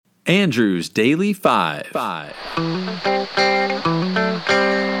Andrew's Daily Five.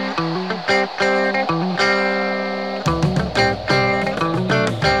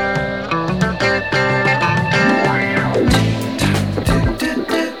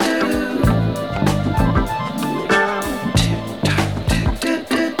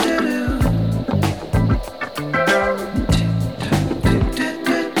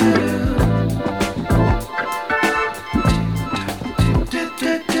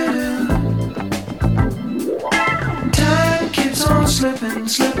 Slipping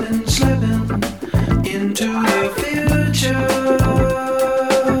into the future.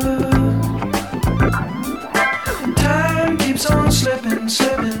 Time keeps on slipping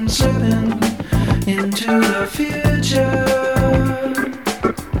into the future.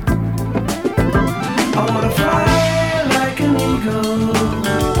 I wanna fly like an eagle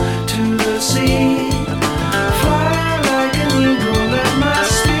to the sea. Fly like an eagle, let my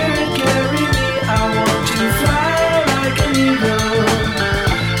spirit carry me. I want to fly like an eagle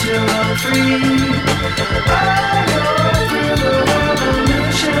till I'm free. I go through the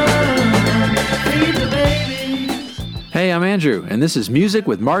revolution, feed the babies. Hey, I'm Andrew, and this is Music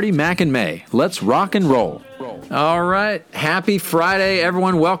with Marty, Mac, and May. Let's rock and roll. All right. Happy Friday,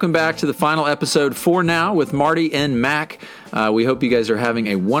 everyone. Welcome back to the final episode for now with Marty and Mac. We hope you guys are having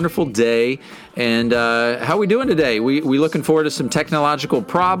a wonderful day. And how are we doing today? We looking forward to some technological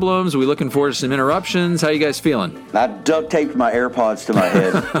problems? We looking forward to some interruptions? How you guys feeling? I duct taped my AirPods to my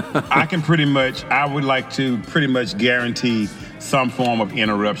head. I would like to pretty much guarantee some form of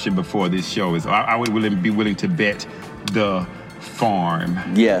interruption before this show is. I would be willing to bet the farm.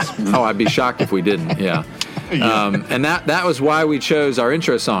 Yes. Oh, I'd be shocked if we didn't. Yeah. And that was why we chose our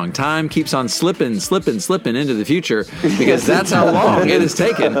intro song. Time keeps on slipping into the future, because that's how long it has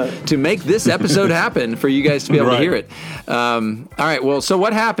taken to make this episode happen for you guys to be able to hear it. All right. Well, so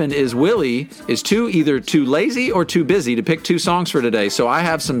what happened is Willie is either too lazy or too busy to pick two songs for today. So I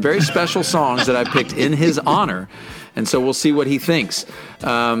have some very special songs that I picked in his honor. And so we'll see what he thinks.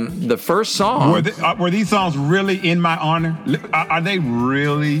 The first song... Were these songs really in my honor? Are they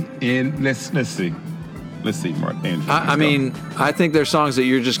really in... Let's see. Let's see, Mark. Andrew, I mean, I think they're songs that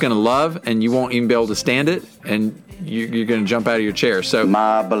you're just going to love, and you won't even be able to stand it, and you're going to jump out of your chair. So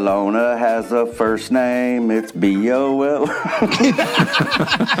my bologna has a first name. It's B-O-L.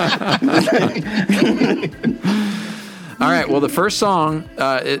 All right, well, the first song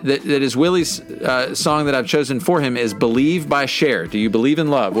that is Willie's song that I've chosen for him is Believe by Cher. Do you believe in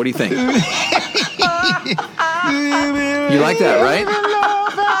love? What do you think? You like that, right?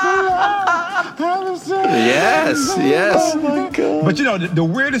 Yes. Oh my God. But you know, the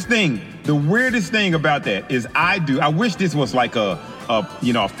weirdest thing about that is I wish this was like a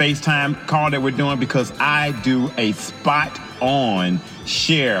FaceTime call that we're doing, because I do a spot on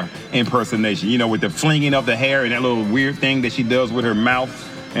Cher impersonation, with the flinging of the hair and that little weird thing that she does with her mouth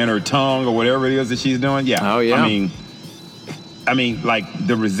and her tongue or whatever it is that she's doing. Yeah. Oh, yeah. I mean, like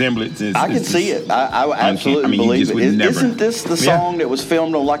the resemblance is... I can see it. I absolutely believe it. Isn't this the song that was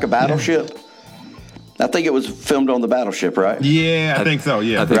filmed on like a battleship? I think it was filmed on the battleship, right? Yeah, I think so,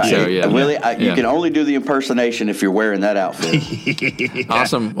 yeah. I think so, yeah. Really, you can only do the impersonation if you're wearing that outfit.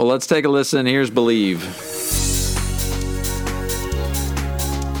 Awesome. Well, let's take a listen. Here's Believe.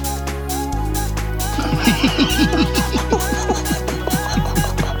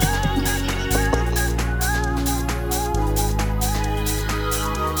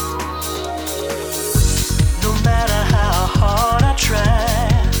 No matter how hard I try,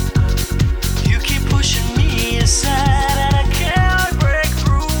 you keep pushing me aside, and I can't break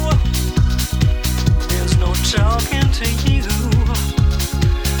through. There's no talking to you.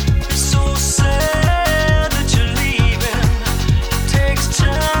 It's so sad that you're leaving. It takes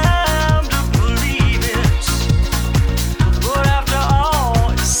time to believe it. But after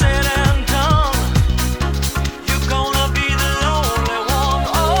all is said and done, you're gonna be the lonely one.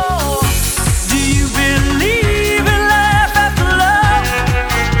 Oh, do you believe in life after love?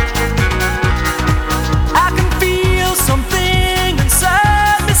 I can feel something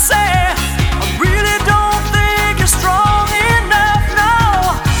inside me say, I really don't think you're strong enough, no.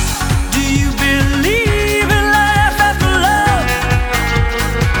 Do you believe in life after love?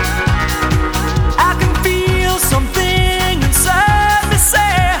 I can feel something inside me say,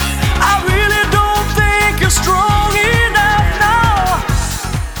 I really don't think you're strong enough, no.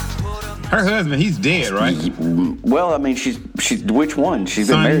 Her husband, he's dead, right? Well, I mean, she's which one? She's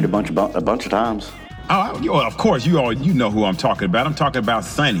been Sonny. married a bunch of times. Oh, of course, you know who I'm talking about. I'm talking about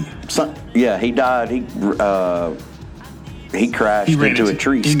Sonny. Yeah, he died. He crashed into a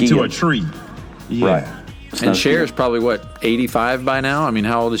tree. Into skiing. a tree. Yeah. Right. And Cher's probably, what, 85 by now? I mean,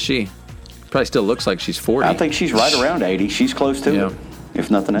 how old is she? Probably still looks like she's 40. I think she's right around 80. She's close to it, if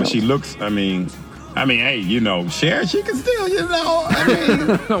nothing else. But she looks, I mean, hey, you know, Cher, she can still, you know,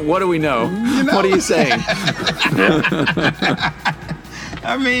 I mean. What do we know? You know? What are you saying?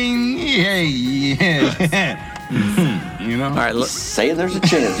 I mean, hey, you know. All right, say there's a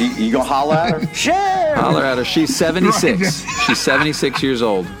chance. You gonna holler at her? Cher! Holler at her. She's 76. She's 76 years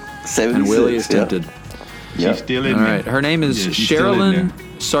old. 76, and Willie is tempted. Yep. She's still in All there. right, her name is Sherilyn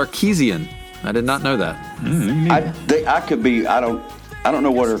Sarkeesian. I did not know that. I could be. I don't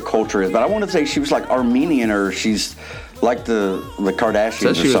know what her culture is, but I want to say she was like Armenian, or she's like the Kardashians.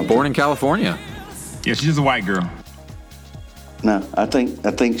 Says she or was something. born in California. Yeah, she's a white girl. No, I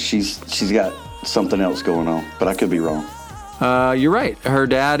think she's got something else going on, but I could be wrong. You're right. Her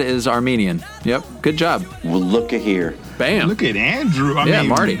dad is Armenian. Yep. Good job. Well, look at here. Bam. Look at Andrew. I mean,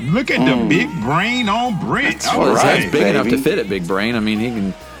 Marty. Look at the big brain on Brent. That's Well, his right, head's big enough to baby. fit at Big Brain. I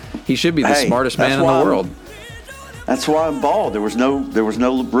mean, he should be the smartest man in the world. That's why I'm bald. There was no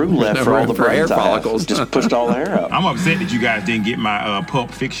room left No for all room the for hair brains I have. follicles. Just pushed all the hair out. I'm upset that you guys didn't get my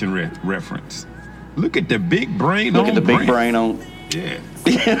Pulp Fiction reference. Look at the big brain Look on at the big Brent. brain on. Yeah.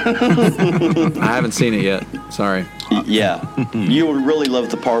 I haven't seen it yet. Sorry. Yeah, you will really love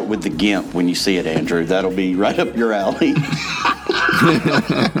the part with the gimp when you see it, Andrew. That'll be right up your alley.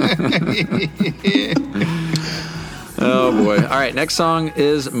 Oh boy! All right, next song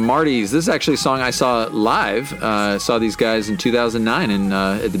is Marty's. This is actually a song I saw live. I saw these guys in 2009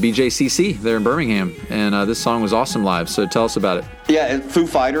 at the BJCC there in Birmingham, and this song was awesome live. So tell us about it. Yeah, and Foo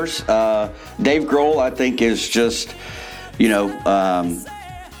Fighters. Dave Grohl, I think, is just,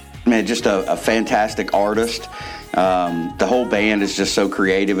 just a fantastic artist. The whole band is just so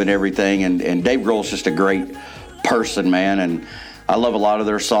creative and everything, and Dave Grohl's just a great person, man. And I love a lot of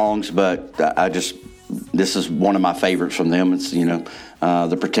their songs, but this is one of my favorites from them. It's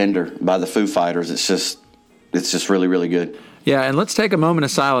The Pretender by the Foo Fighters. It's just really, really good. Yeah, and let's take a moment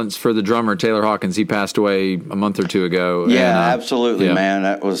of silence for the drummer Taylor Hawkins. He passed away a month or two ago. Yeah, and, absolutely, man.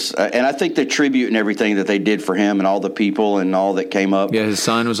 That was, and I think the tribute and everything that they did for him and all the people and all that came up. Yeah, his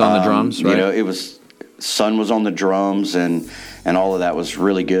son was on the drums, right? Son was on the drums, and all of that was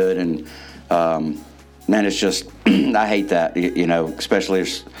really good. And man, it's just I hate that,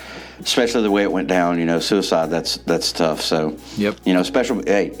 especially the way it went down. Suicide, that's tough. So yep.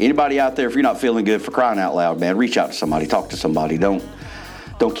 Hey, anybody out there, if you're not feeling good, for crying out loud, man, reach out to somebody, talk to somebody. Don't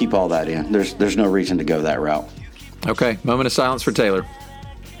keep all that in. There's no reason to go that route. Okay, moment of silence for Taylor.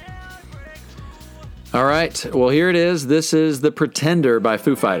 All right, well, here it is. This is The Pretender by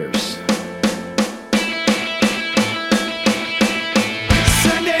Foo Fighters.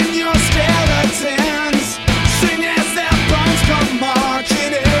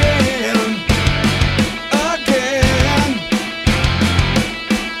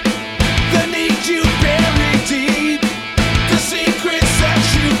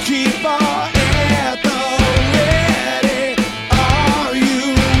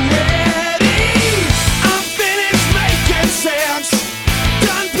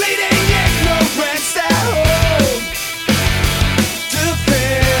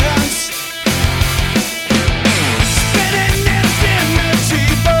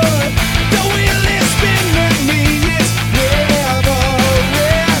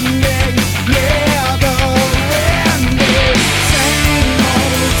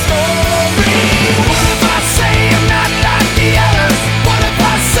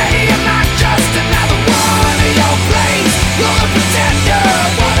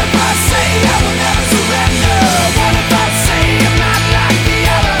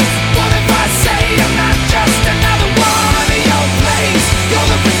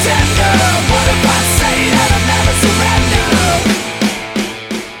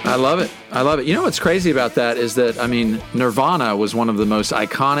 I love it. You know what's crazy about that is that, Nirvana was one of the most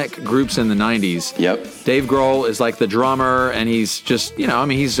iconic groups in the 90s. Yep. Dave Grohl is like the drummer, and he's just,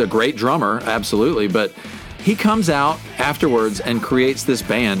 he's a great drummer, absolutely, but he comes out afterwards and creates this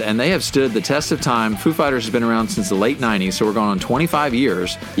band, and they have stood the test of time. Foo Fighters has been around since the late 90s, so we're going on 25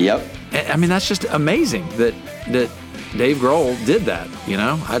 years. Yep. That's just amazing that Dave Grohl did that,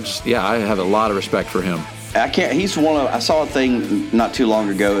 I have a lot of respect for him. I saw a thing not too long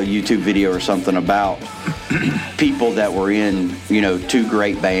ago, a YouTube video or something about people that were in, two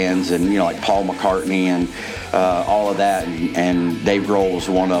great bands, and, like Paul McCartney and all of that. And Dave Grohl was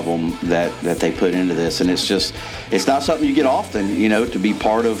one of them that they put into this. And it's not something you get often, to be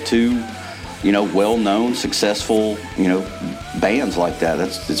part of two well-known, successful, bands like that.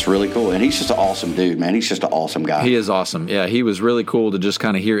 It's really cool. And he's just an awesome dude, man. He's just an awesome guy. He is awesome. Yeah, he was really cool to just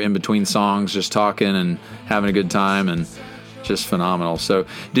kind of hear in between songs, just talking and having a good time, and just phenomenal. So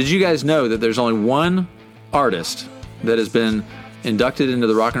did you guys know that there's only one artist that has been inducted into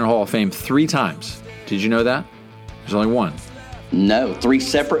the Rock and Roll Hall of Fame 3 times? Did you know that? There's only one. No, 3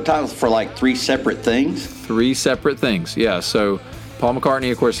 separate times for like 3 separate things? 3 separate things, yeah. So Paul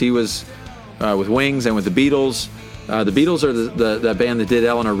McCartney, of course, he was with Wings and with the Beatles. The Beatles are the band that did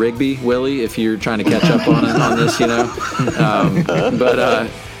Eleanor Rigby, Willie, if you're trying to catch up on this,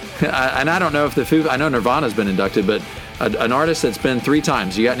 And I don't know if I know Nirvana's been inducted, but an artist that's been 3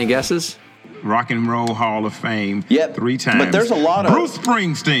 times. You got any guesses? Rock and Roll Hall of Fame. Yep. 3 times. But there's a lot of Bruce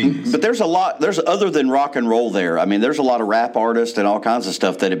Springsteen. But there's other than rock and roll there. I mean, there's a lot of rap artists and all kinds of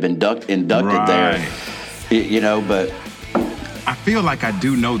stuff that have been inducted there. But I feel like I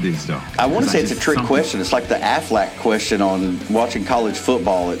do know this, though. I want to say it's a trick question. It's like the Aflac question on watching college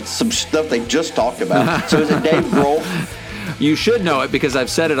football. It's some stuff they just talked about. So is it Dave Grohl? You should know it because I've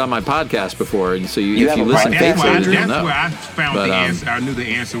said it on my podcast before, and so if you listen that's faithfully, you'll know. That's where I found the answer. I knew the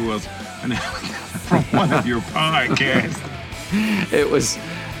answer was from one of your podcasts. It was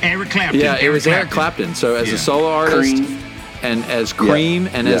Eric Clapton. Yeah, it was Eric Clapton. So as a solo artist, Cream. and as Cream,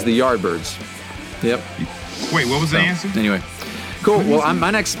 and as the Yardbirds. Yep. Wait, what was the answer? Anyway, cool. Well,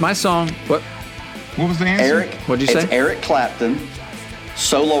 my song. What was the answer? Eric. What'd you say? It's Eric Clapton,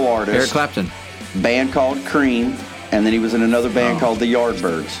 solo artist. Eric Clapton. Band called Cream, and then he was in another band called the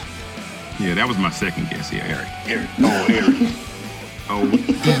Yardbirds. Yeah, that was my second guess. Yeah, Eric. Eric.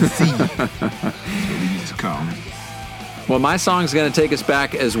 O-E-C. That's what we used to call him. Well, my song's going to take us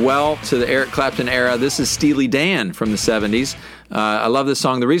back as well to the Eric Clapton era. This is Steely Dan from the 70s. I love this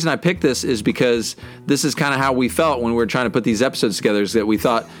song. The reason I picked this is because this is kind of how we felt when we were trying to put these episodes together, is that we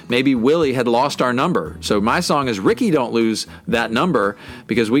thought maybe Willie had lost our number. So my song is Ricky Don't Lose That Number,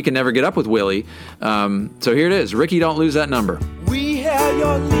 because we can never get up with Willie. So here it is, Ricky Don't Lose That Number. We hear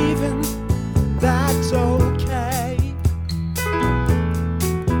you're leaving, that's okay.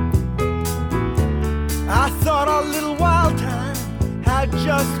 I thought our little wild time had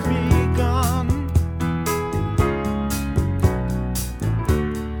just begun.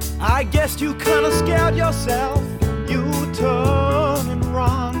 I guess you kinda scared yourself, you turn and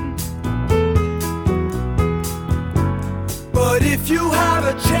run. But if you have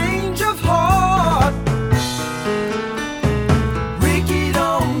a change of heart, Ricky,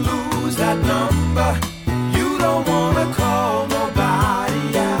 don't lose that number. You don't wanna call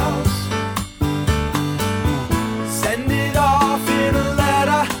nobody else. Send it off in a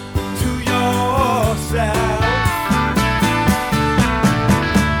letter to yourself.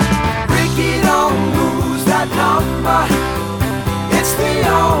 Ricky, don't lose that number. It's the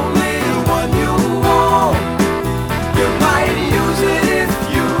only one you want. You might use it if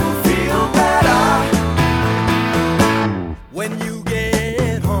you feel better when you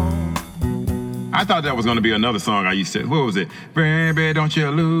get home. I thought that was going to be another song I used to. What was it? Baby, don't you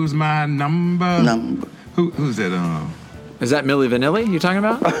lose my number. Who's that? Is that Milli Vanilli you talking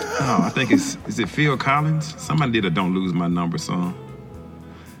about? I think is it Phil Collins? Somebody did a "Don't Lose My Number" song.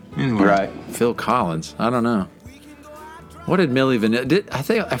 Anyway. Right. Phil Collins. I don't know. What did Milli Vanilli? I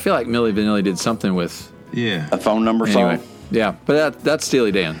feel like Milli Vanilli did something with a phone number anyway, song. Yeah, but that's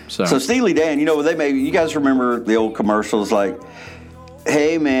Steely Dan. So Steely Dan, you guys remember the old commercials like,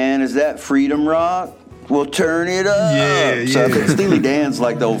 "Hey man, is that Freedom Rock? We'll turn it up." Yeah. So I think Steely Dan's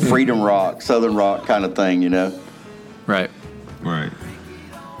like the old Freedom Rock, Southern Rock kind of thing, Right.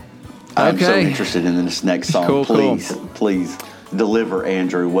 I'm so Okay. interested in this next song. Cool. Please deliver,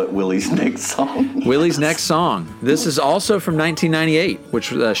 Andrew, what Willie's next song. Willie's next song. This is also from 1998,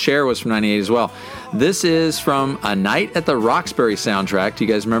 which Cher was from 98 as well. This is from A Night at the Roxbury soundtrack. Do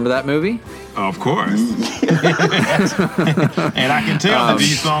you guys remember that movie? Of course. And I can tell that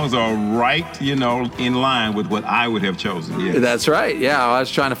these songs are right, in line with what I would have chosen. Yeah. That's right. Yeah, I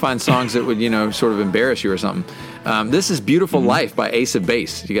was trying to find songs that would, sort of embarrass you or something. This is Beautiful Life by Ace of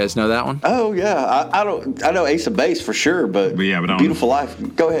Base. Do you guys know that one? Oh yeah, I know Ace of Base for sure, but I don't Beautiful Life.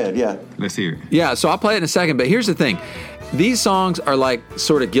 Go ahead, yeah. Let's hear it. Yeah, so I'll play it in a second, but here's the thing. These songs are like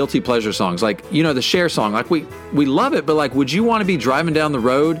sort of guilty pleasure songs. Like, the Cher song, like we love it, but like, would you want to be driving down the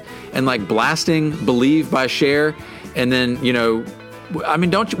road and like blasting Believe by Cher? And then,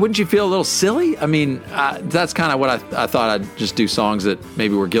 wouldn't you feel a little silly? I mean, that's kind of what I thought. I'd just do songs that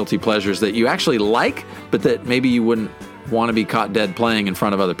maybe were guilty pleasures that you actually like, but that maybe you wouldn't want to be caught dead playing in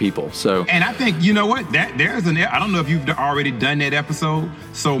front of other people. So, and I think, you know what, I don't know if you've already done that episode.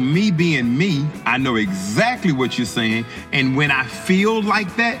 So me being me, I know exactly what you're saying. And when I feel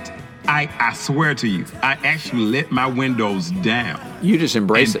like that, I swear to you, I actually let my windows down You just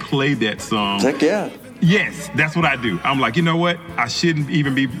embrace and it. play that song. Heck yeah. Yes, that's what I do. I'm like, you know what? I shouldn't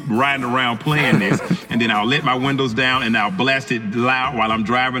even be riding around playing this. And then I'll let my windows down and I'll blast it loud while I'm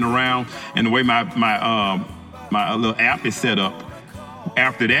driving around. And the way my little app is set up,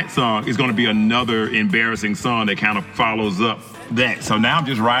 after that song is going to be another embarrassing song that kind of follows up that. So now I'm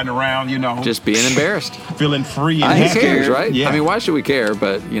just riding around, Just being embarrassed. feeling free and I Who ain't happy. cares, right? Yeah. I mean, why should we care?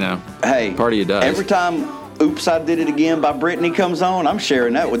 But, Hey, part of you does. Every time Oops, I Did It Again by Britney comes on, I'm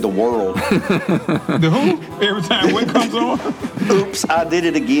sharing that with the world. The who? Every time what comes on? Oops, I Did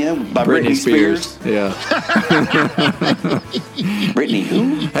It Again by Britney Spears. Yeah. Britney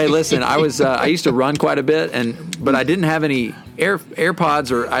who? Hey, listen, I used to run quite a bit, but I didn't have any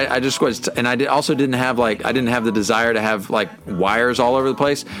AirPods, or I just was, and also didn't have I didn't have the desire to have wires all over the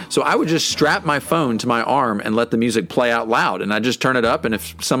place. So I would just strap my phone to my arm and let the music play out loud, and I just turn it up, and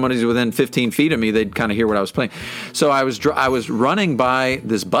if somebody's within 15 feet of me, they'd kind of hear what I was playing. So I was running by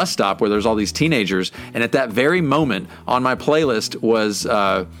this bus stop where there's all these teenagers, and at that very moment on my playlist was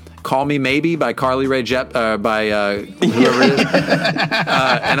 "Call Me Maybe" by Carly Rae Jepsen, by whoever it is.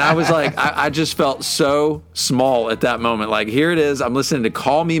 And I was like, I just felt so small at that moment. Like, here it is. I'm listening to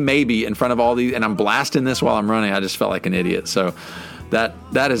 "Call Me Maybe" in front of all these, and I'm blasting this while I'm running. I just felt like an idiot. So that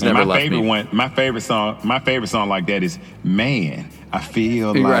has never left me. My favorite song like that is "Man, I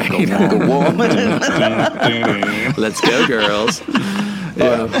Feel Like Right. a Woman." Let's go, girls.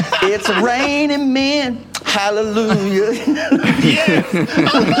 Yeah. It's raining men. Hallelujah.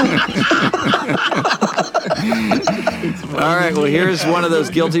 All right. Well, here's one of those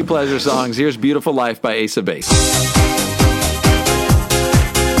guilty pleasure songs. Here's "Beautiful Life" by Ace of Base.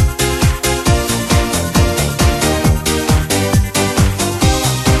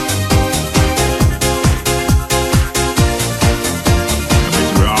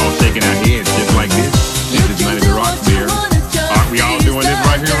 We're all shaking our heads just like this. This is Money the Rock Beer. Aren't we all doing this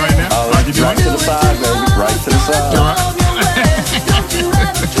right here, right now? Oh, Aren't you doing right to the side, baby. Right to the side.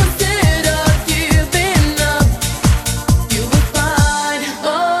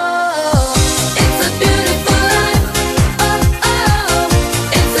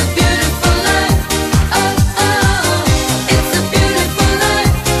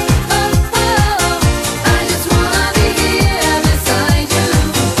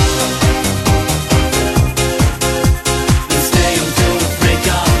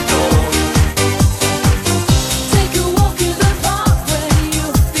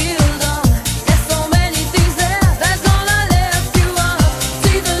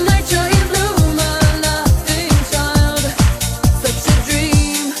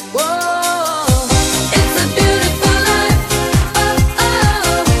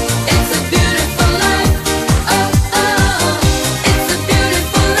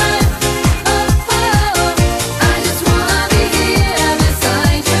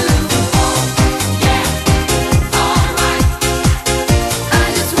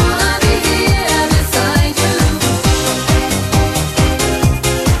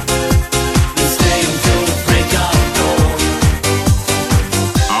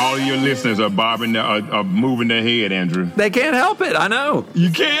 Are moving their head, Andrew. They can't help it. I know. You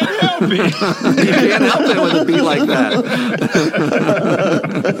can't help it. You can't help it with a beat like that.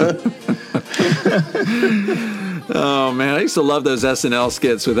 Oh man, I used to love those SNL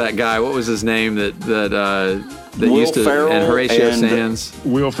skits with that guy. What was his name? That Will used to Ferrell and Horatio and- Sands.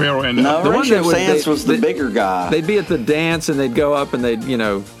 Will Ferrell and No, The one Horatio that would- Sands was the they- bigger guy. They'd be at the dance and they'd go up and they'd you,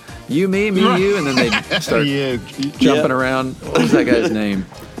 me, you, and then they'd start yeah, jumping around. What was that guy's name?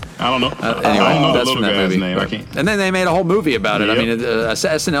 I don't know. Anyway, I don't know the that's little from that guy's movie. name. I Right. can't. And then they made a whole movie about it. I Yep. mean, a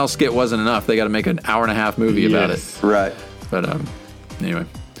SNL skit wasn't enough. They got to make an hour-and-a-half movie about it. Yes. Right. But anyway,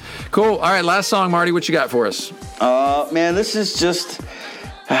 cool. All right, last song, Marty. What you got for us? Man, this is just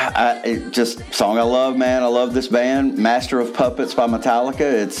song I love, man. I love this band, Master of Puppets by Metallica.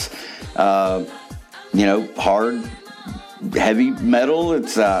 It's hard, heavy metal.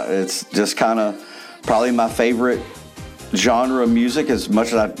 It's just kind of probably my favorite genre of music, as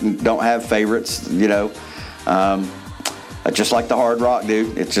much as I don't have favorites. I just like the hard rock,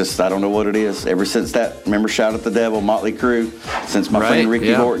 dude. It's just, I don't know what it is. Ever since that, remember Shout at the Devil, Motley Crue, since my friend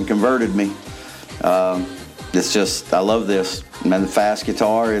Ricky Horton converted me. It's just, I love this. Man, the fast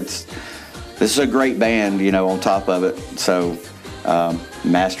guitar, this is a great band, on top of it. So,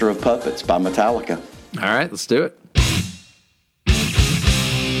 Master of Puppets by Metallica. All right, let's do it.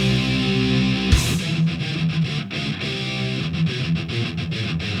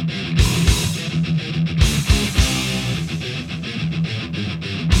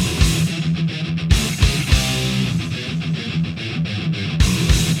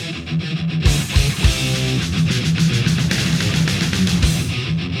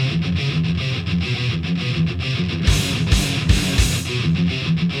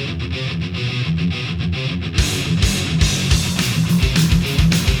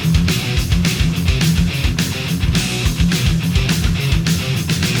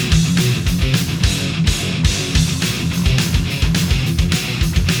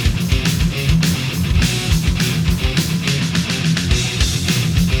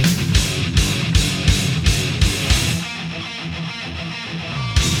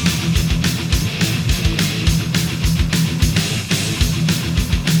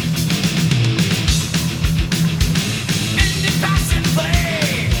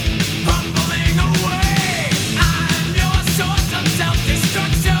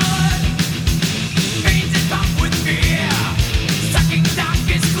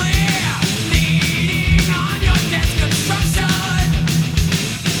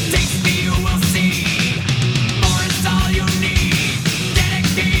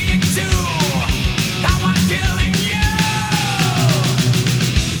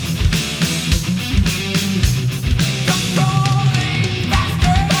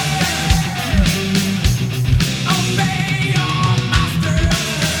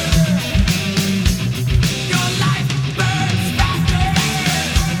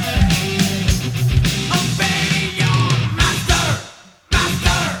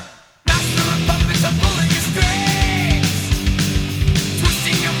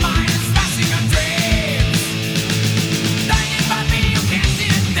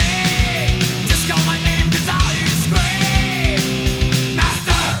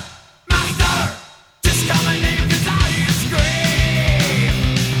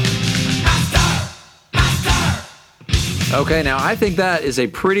 Okay, now I think that is a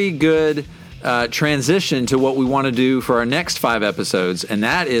pretty good transition to what we want to do for our next 5 episodes, and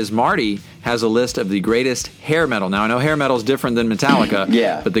that is Marty has a list of the greatest hair metal. Now, I know hair metal is different than Metallica,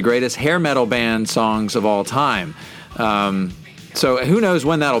 Yeah. but the greatest hair metal band songs of all time. So who knows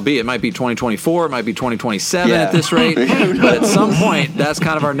when that'll be? It might be 2024, it might be 2027 Yeah. at this rate. Who But at knows? some point, that's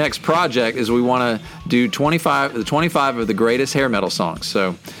kind of our next project, is we want to do 25 of the greatest hair metal songs.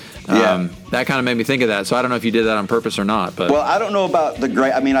 So that kind of made me think of that. So I don't know if you did that on purpose or not. But Well, I don't know about the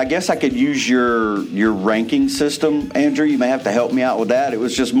great. I mean, I guess I could use your ranking system, Andrew. You may have to help me out with that. It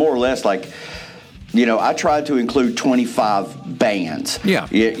was just more or less like, I tried to include 25 bands. Yeah.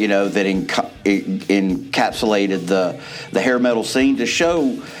 That encapsulated the hair metal scene to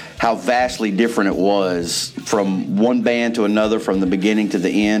show how vastly different it was from one band to another, from the beginning to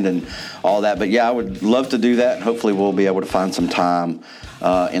the end, and all that. But yeah, I would love to do that, and hopefully we'll be able to find some time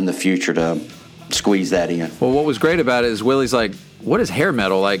in the future to squeeze that in. well, what was great about it is Willie's like, what is hair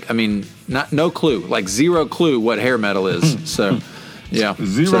metal? Like, I mean, no clue, like zero clue what hair metal is. So, yeah.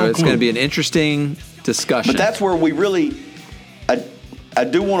 Zero so it's clue. going to be an interesting discussion. But that's where we really, I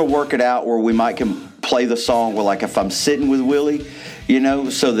do want to work it out where we might can play the song where, like, if I'm sitting with Willie,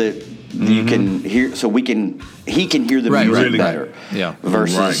 so that you can hear, so he can hear the Right, music right, better. right. Yeah.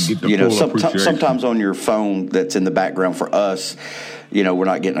 Versus, Right, get the full appreciation. sometimes on your phone that's in the background for us, we're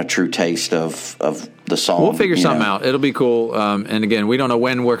not getting a true taste of the song. We'll figure something out. It'll be cool. And again, we don't know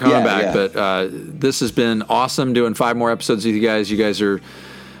when we're coming back, Yeah. but this has been awesome doing 5 more episodes with you guys. You guys are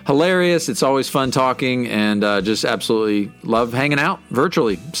hilarious. It's always fun talking, and just absolutely love hanging out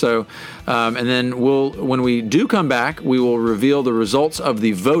virtually. So, and then when we do come back, we will reveal the results of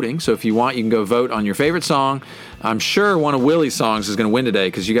the voting. So if you want, you can go vote on your favorite song. I'm sure one of Willie's songs is going to win today,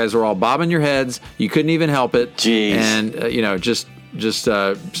 because you guys are all bobbing your heads. You couldn't even help it. Jeez. And, just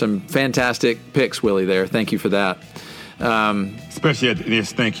some fantastic picks, Willie, there. Thank you for that. Especially at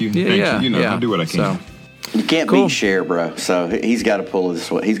this. Thank you. Yeah, Thank you. yeah. I'll do what I can. So, You can't Cool. beat Cher, bro. So he's got to pull this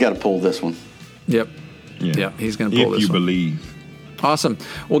one. He's got to pull this one. yep. Yeah. Yeah, he's going to pull If this you one. believe. Awesome.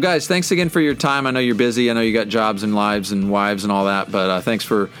 Well, guys, thanks again for your time. I know you're busy. I know you got jobs and lives and wives and all that, but thanks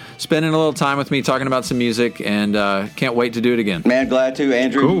for spending a little time with me talking about some music, and can't wait to do it again. Man, glad to,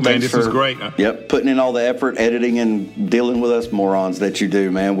 Andrew. Cool, man. Thanks This is for- great. Yep, putting in all the effort, editing, and dealing with us morons that you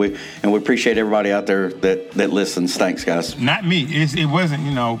do, man. We appreciate everybody out there that listens. Thanks, guys. Not me. It wasn't,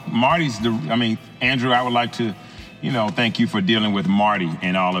 Marty's Andrew, I would like to, thank you for dealing with Marty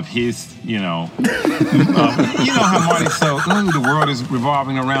and all of his, how Marty's so, the world is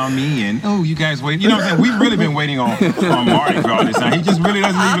revolving around me, and, you guys wait. You know what I'm saying? We've really been waiting on Marty for all this time. He just really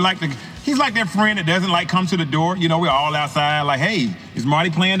doesn't even like he's like that friend that doesn't come to the door. We're all outside like, hey, is Marty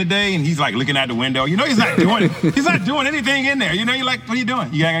playing today? And he's like looking out the window. He's not doing anything in there. You're like, what are you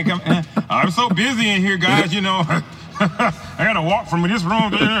doing? You gotta come. I'm so busy in here, guys, I gotta walk from this room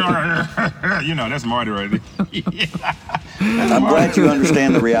to that's Marty right there. I'm glad you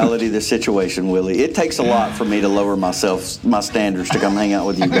understand the reality of the situation, Willie. It takes a lot for me to lower my standards to come hang out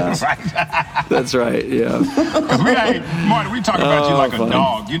with you guys. That's right, yeah. Marty, we talk about you like fun. a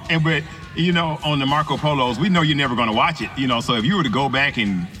dog. But on the Marco Polos, we know you're never going to watch it. So if you were to go back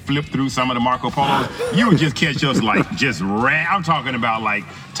and flip through some of the Marco Polos, you would just catch us I'm talking about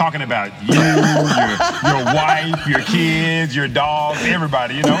you, your wife, your kids, your dogs,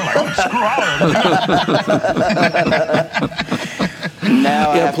 everybody. Screw all of them. Now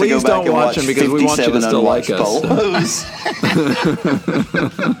I have to please go back don't and watch them, because we want you to 57 still like unwatched us. Polos.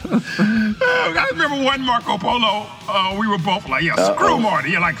 I remember one Marco Polo, we were both like, screw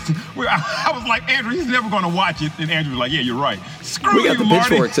Marty. I was like, Andrew, he's never going to watch it. And Andrew was like, yeah, you're right. Screw We got you, the Marty.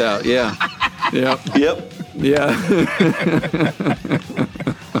 pitchforks out, yeah. Yep. Yep. Yeah.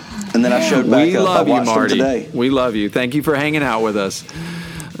 And then I showed back We up. love I you, watched them Marty. today. We love you. Thank you for hanging out with us.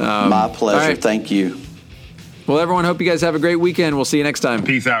 My pleasure. all right. Thank you. Well, everyone, hope you guys have a great weekend. We'll see you next time.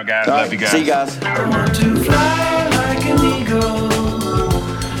 Peace out, guys. All Love right. you guys. See you guys. I want to fly like an eagle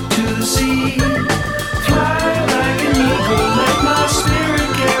to the sea.